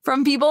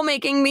 From people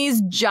making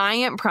these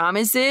giant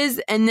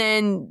promises and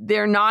then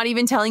they're not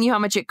even telling you how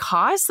much it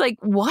costs. Like,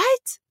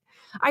 what?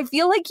 I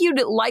feel like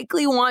you'd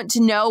likely want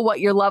to know what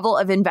your level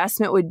of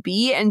investment would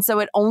be. And so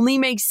it only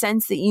makes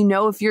sense that you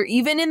know if you're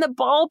even in the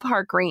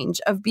ballpark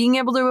range of being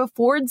able to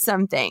afford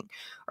something,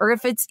 or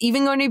if it's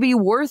even going to be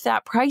worth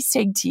that price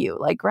tag to you.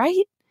 Like,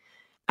 right?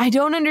 I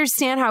don't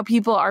understand how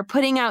people are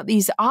putting out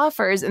these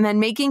offers and then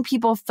making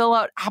people fill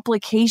out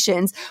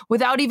applications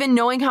without even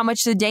knowing how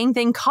much the dang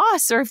thing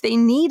costs or if they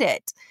need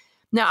it.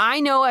 Now, I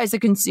know as a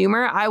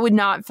consumer, I would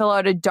not fill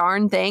out a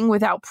darn thing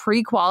without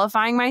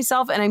pre-qualifying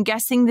myself, and I'm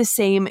guessing the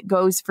same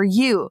goes for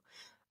you.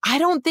 I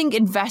don't think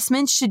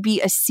investments should be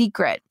a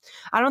secret.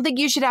 I don't think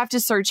you should have to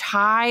search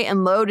high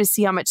and low to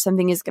see how much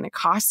something is going to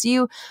cost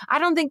you. I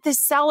don't think the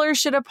seller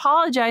should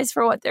apologize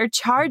for what they're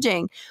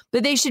charging,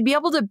 but they should be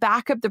able to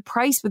back up the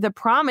price with a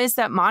promise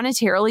that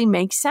monetarily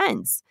makes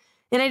sense.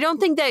 And I don't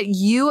think that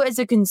you as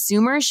a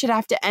consumer should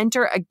have to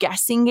enter a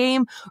guessing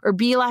game or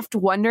be left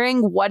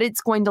wondering what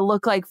it's going to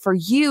look like for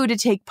you to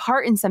take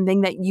part in something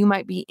that you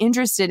might be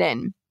interested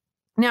in.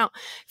 Now,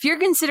 if you're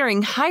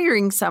considering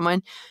hiring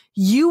someone,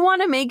 you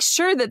want to make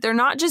sure that they're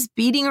not just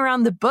beating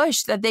around the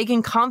bush, that they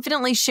can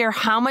confidently share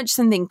how much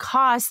something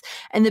costs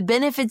and the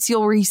benefits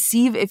you'll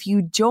receive if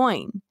you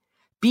join.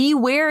 Be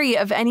wary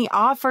of any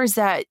offers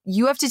that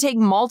you have to take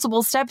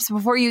multiple steps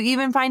before you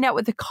even find out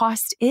what the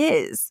cost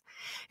is.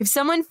 If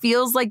someone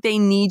feels like they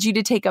need you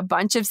to take a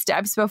bunch of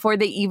steps before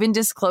they even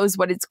disclose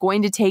what it's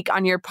going to take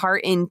on your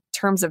part in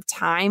terms of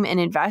time and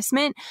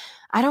investment,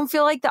 I don't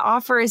feel like the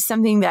offer is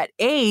something that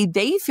A,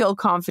 they feel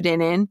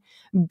confident in,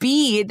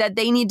 B, that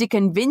they need to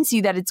convince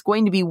you that it's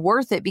going to be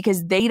worth it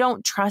because they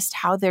don't trust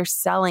how they're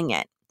selling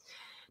it.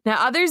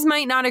 Now, others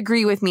might not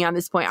agree with me on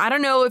this point. I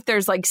don't know if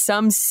there's like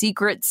some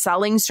secret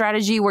selling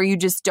strategy where you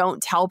just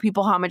don't tell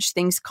people how much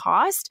things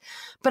cost,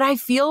 but I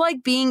feel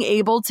like being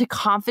able to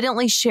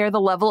confidently share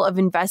the level of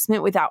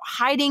investment without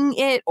hiding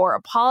it or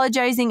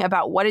apologizing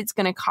about what it's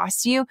going to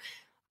cost you,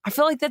 I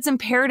feel like that's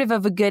imperative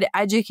of a good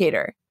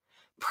educator.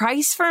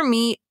 Price for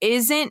me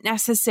isn't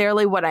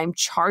necessarily what I'm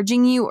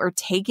charging you or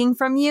taking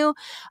from you.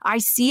 I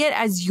see it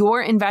as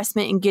your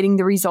investment in getting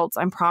the results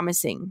I'm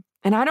promising.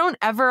 And I don't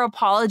ever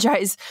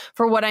apologize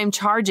for what I'm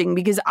charging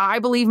because I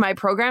believe my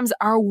programs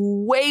are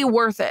way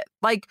worth it.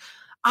 Like,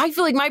 I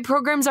feel like my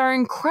programs are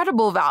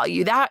incredible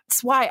value.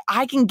 That's why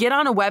I can get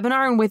on a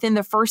webinar and within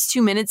the first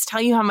 2 minutes tell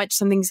you how much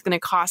something's going to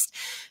cost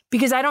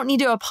because I don't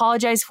need to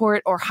apologize for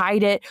it or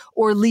hide it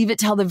or leave it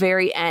till the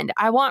very end.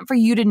 I want for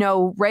you to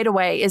know right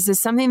away, is this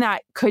something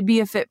that could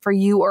be a fit for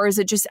you or is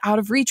it just out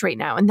of reach right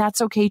now? And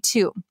that's okay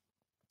too.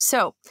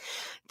 So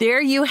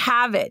there you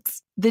have it.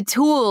 The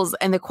tools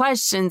and the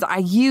questions I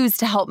use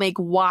to help make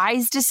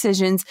wise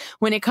decisions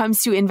when it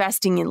comes to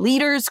investing in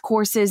leaders,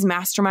 courses,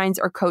 masterminds,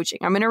 or coaching.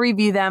 I'm going to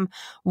review them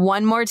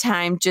one more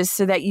time just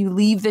so that you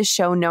leave the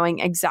show knowing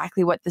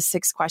exactly what the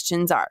 6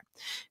 questions are.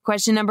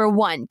 Question number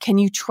 1, can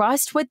you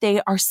trust what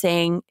they are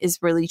saying is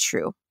really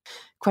true?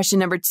 Question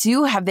number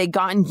 2, have they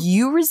gotten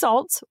you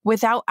results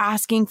without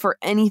asking for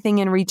anything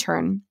in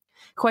return?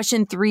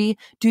 Question 3,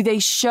 do they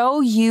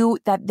show you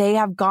that they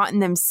have gotten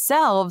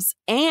themselves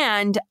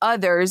and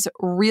others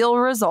real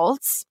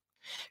results?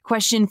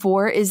 Question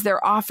 4, is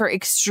their offer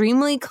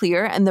extremely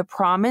clear and the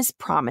promise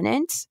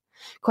prominent?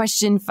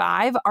 Question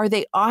 5, are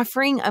they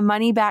offering a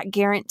money back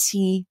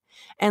guarantee?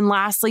 And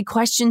lastly,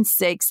 question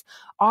 6,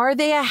 are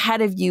they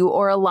ahead of you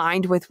or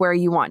aligned with where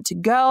you want to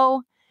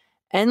go?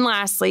 And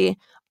lastly,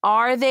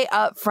 are they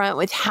upfront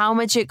with how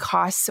much it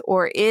costs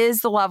or is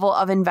the level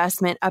of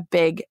investment a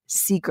big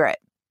secret?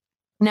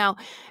 Now,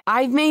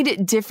 I've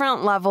made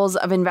different levels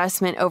of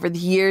investment over the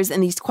years,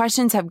 and these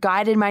questions have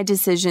guided my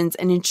decisions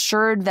and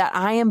ensured that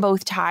I am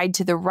both tied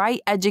to the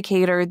right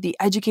educator, the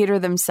educator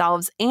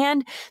themselves,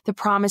 and the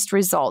promised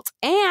result,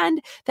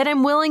 and that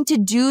I'm willing to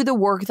do the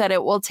work that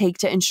it will take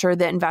to ensure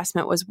the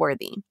investment was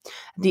worthy.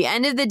 At the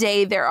end of the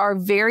day, there are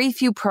very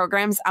few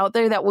programs out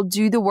there that will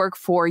do the work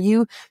for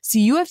you, so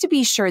you have to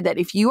be sure that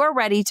if you are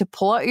ready to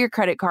pull out your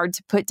credit card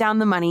to put down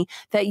the money,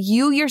 that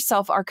you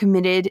yourself are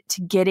committed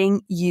to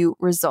getting you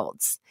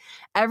results.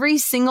 Every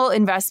single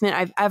investment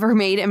I've ever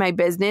made in my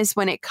business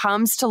when it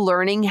comes to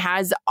learning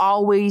has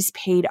always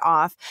paid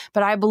off.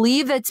 But I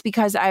believe that's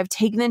because I've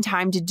taken the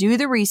time to do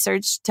the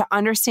research, to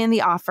understand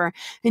the offer,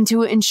 and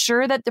to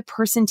ensure that the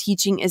person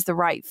teaching is the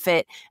right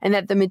fit and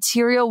that the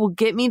material will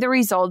get me the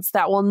results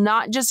that will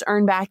not just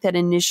earn back that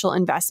initial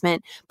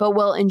investment, but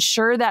will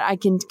ensure that I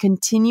can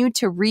continue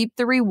to reap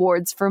the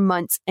rewards for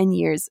months and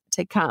years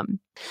to come.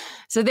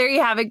 So there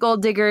you have it,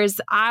 gold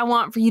diggers. I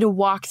want for you to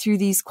walk through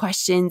these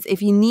questions.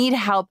 If you need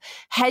help,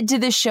 head to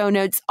the show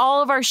notes.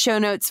 All of our show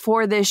notes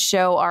for this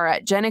show are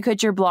at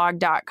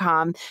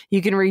jennakutcherblog.com.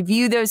 You can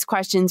review those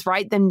questions,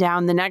 write them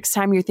down the next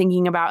time you're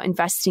thinking about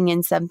investing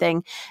in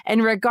something.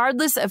 And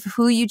regardless of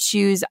who you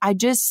choose, I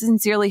just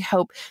sincerely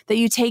hope that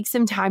you take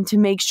some time to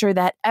make sure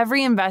that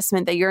every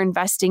investment that you're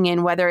investing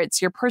in, whether it's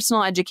your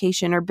personal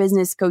education or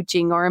business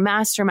coaching or a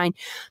mastermind,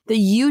 that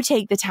you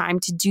take the time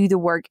to do the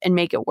work and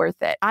make it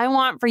worth it. I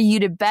want for you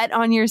to bet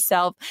on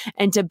yourself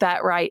and to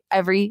bet right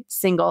every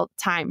single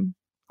time.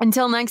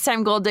 Until next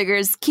time, gold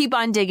diggers, keep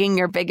on digging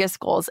your biggest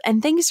goals.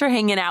 And thanks for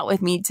hanging out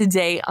with me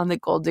today on the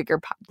Gold Digger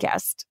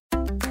Podcast.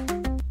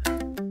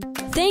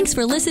 Thanks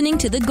for listening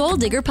to the Gold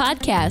Digger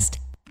Podcast.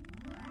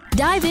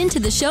 Dive into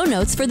the show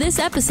notes for this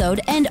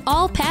episode and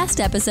all past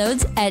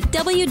episodes at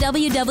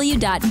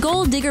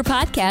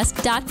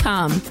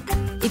www.golddiggerpodcast.com.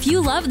 If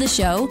you love the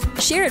show,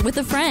 share it with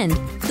a friend.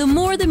 The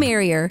more the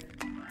merrier.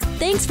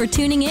 Thanks for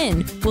tuning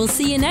in. We'll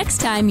see you next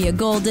time, you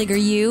gold digger,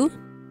 you.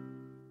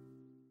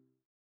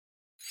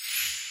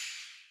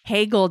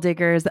 Hey, gold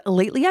diggers.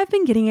 Lately, I've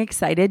been getting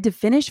excited to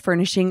finish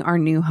furnishing our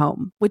new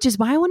home, which is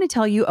why I want to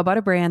tell you about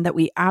a brand that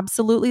we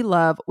absolutely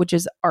love, which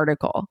is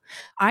Article.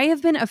 I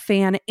have been a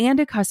fan and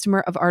a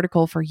customer of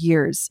Article for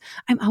years.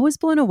 I'm always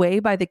blown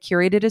away by the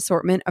curated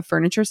assortment of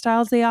furniture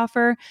styles they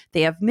offer.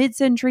 They have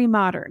mid-century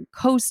modern,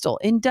 coastal,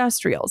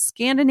 industrial,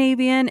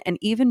 Scandinavian, and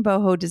even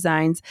boho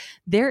designs.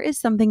 There is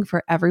something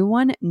for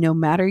everyone, no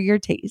matter your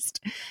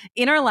taste.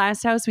 In our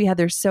last house, we had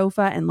their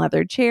sofa and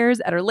leather chairs.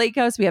 At our lake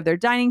house, we have their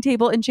dining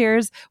table and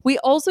chairs. We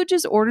also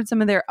just ordered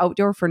some of their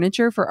outdoor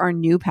furniture for our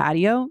new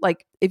patio.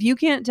 Like, if you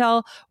can't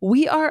tell,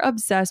 we are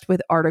obsessed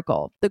with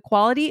Article. The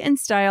quality and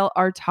style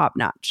are top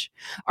notch.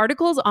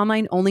 Article's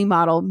online only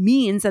model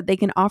means that they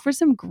can offer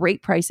some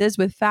great prices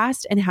with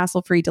fast and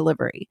hassle-free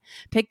delivery.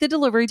 Pick the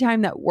delivery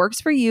time that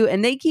works for you,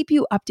 and they keep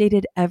you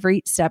updated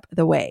every step of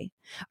the way.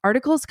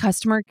 Article's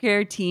customer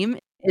care team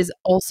is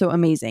also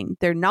amazing.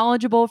 They're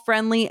knowledgeable,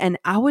 friendly, and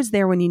always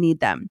there when you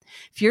need them.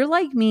 If you're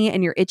like me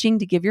and you're itching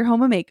to give your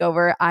home a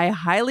makeover, I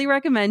highly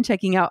recommend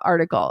checking out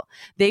Article.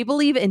 They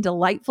believe in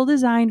delightful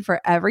design for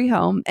every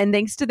home, and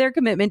thanks to their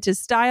commitment to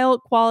style,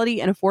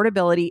 quality, and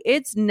affordability,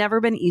 it's never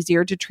been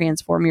easier to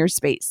transform your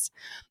space.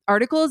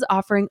 Article is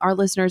offering our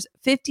listeners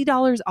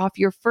 $50 off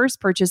your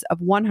first purchase of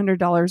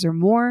 $100 or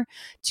more.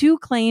 To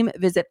claim,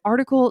 visit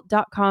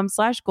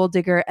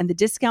article.com/goaldigger and the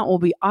discount will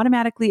be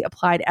automatically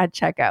applied at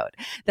checkout.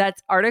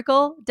 That's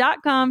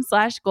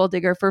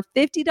article.com/goaldigger for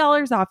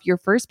 $50 off your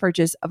first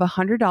purchase of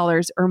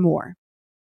 $100 or more.